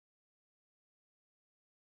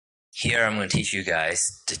Here I'm going to teach you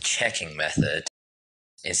guys the checking method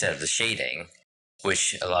instead of the shading,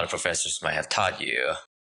 which a lot of professors might have taught you.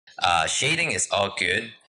 Shading is all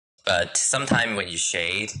good, but sometimes when you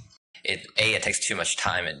shade, it takes too much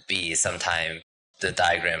time, and B, sometimes the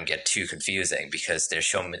diagram get too confusing because there's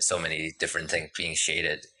so many different things being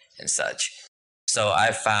shaded and such. So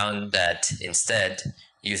I found that instead,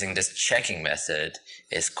 using this checking method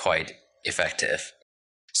is quite effective.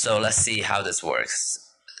 So let's see how this works.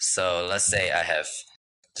 So let's say I have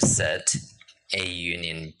the set A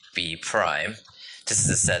union B prime. This is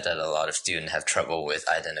a set that a lot of students have trouble with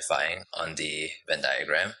identifying on the Venn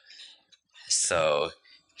diagram. So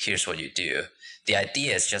here's what you do. The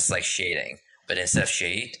idea is just like shading, but instead of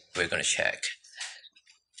shade, we're going to check.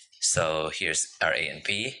 So here's our A and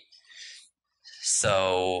B.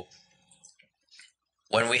 So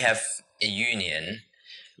when we have a union,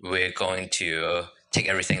 we're going to take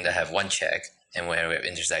everything that have one check, and when we have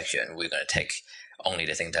intersection, we're going to take only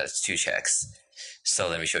the thing that has two checks. So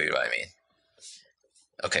let me show you what I mean.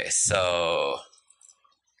 Okay, so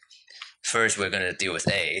first we're going to deal with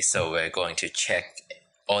A, so we're going to check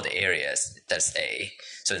all the areas that's A.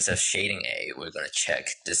 So instead of shading A, we're going to check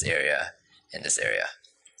this area and this area.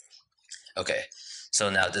 Okay, so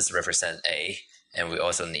now this represents A, and we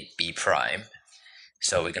also need B prime.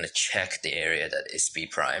 So we're going to check the area that is B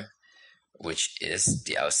prime, which is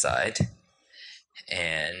the outside,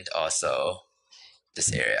 and also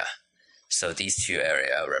this area. So these two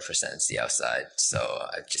areas represents the outside, so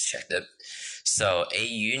I just checked it. So A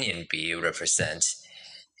union B represents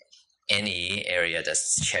any area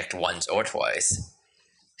that's checked once or twice.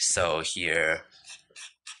 So here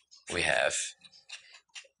we have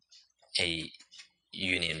A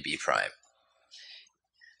union B prime.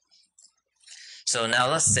 So now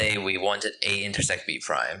let's say we wanted A intersect B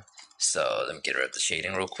prime. So let me get rid of the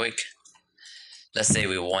shading real quick. Let's say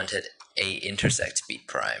we wanted A intersect B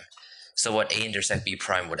prime. So what A intersect B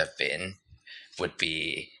prime would have been would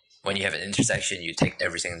be when you have an intersection, you take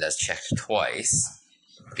everything that's checked twice,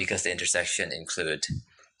 because the intersection include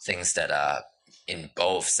things that are in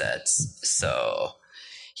both sets. So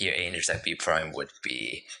here A intersect B prime would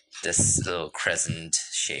be this little crescent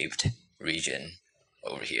shaped region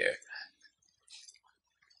over here.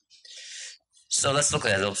 So let's look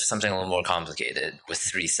at something a little more complicated with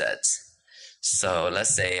three sets. So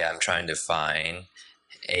let's say I'm trying to find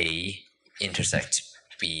A intersect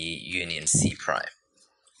B union C prime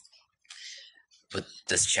with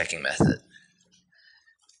this checking method.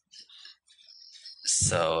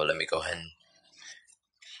 So let me go ahead and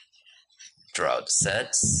draw out the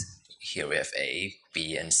sets. Here we have A,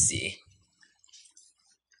 B, and C.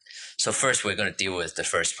 So first we're going to deal with the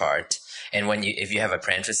first part. And if you have a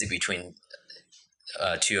parenthesis between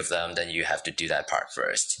two of them, then you have to do that part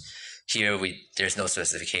first. Here there's no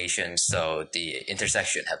specification, so the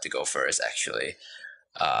intersection have to go first actually,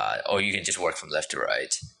 or you can just work from left to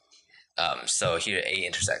right. So here A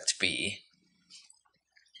intersect B.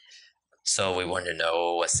 So we want to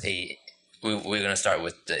know what's A. We're going to start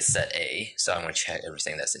with the set A, so I'm going to check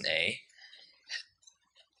everything that's in A.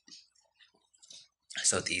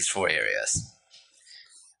 So these four areas.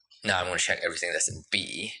 Now I'm going to check everything that's in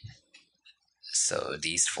B. So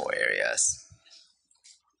these four areas.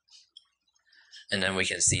 And then we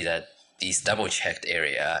can see that these double checked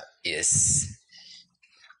area is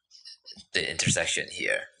the intersection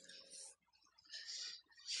here.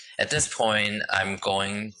 At this point, I'm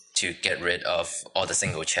going to get rid of all the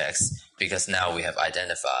single checks, because now we have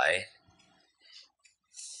identified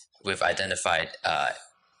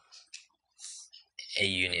A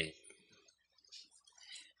union.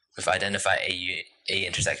 We've identified A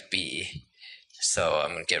intersect B. So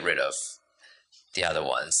I'm going to get rid of the other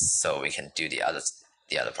ones so we can do the other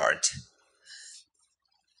part.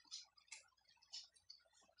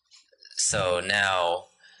 So now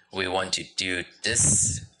we want to do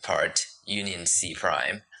this part, union C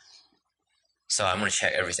prime. So I'm going to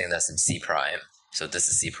check everything that's in C prime. So this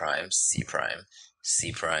is C prime, C prime,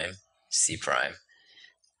 C prime, C prime.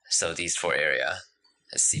 So these four areas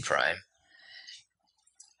is C prime.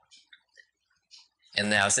 And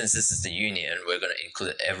now since this is the union, we're going to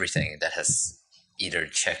include everything that has either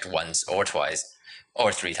checked once or twice,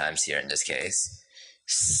 or three times here in this case.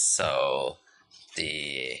 So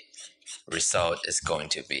the result is going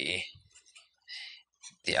to be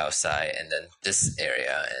the outside, and then this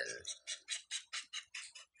area, and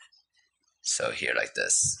so here like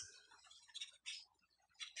this.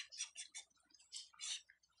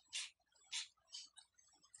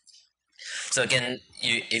 So again,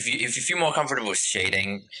 if you feel more comfortable with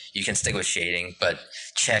shading, you can stick with shading, but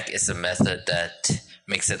check is a method that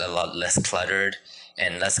makes it a lot less cluttered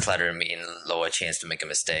and less clutter mean lower chance to make a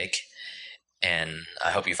mistake. And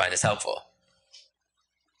I hope you find this helpful.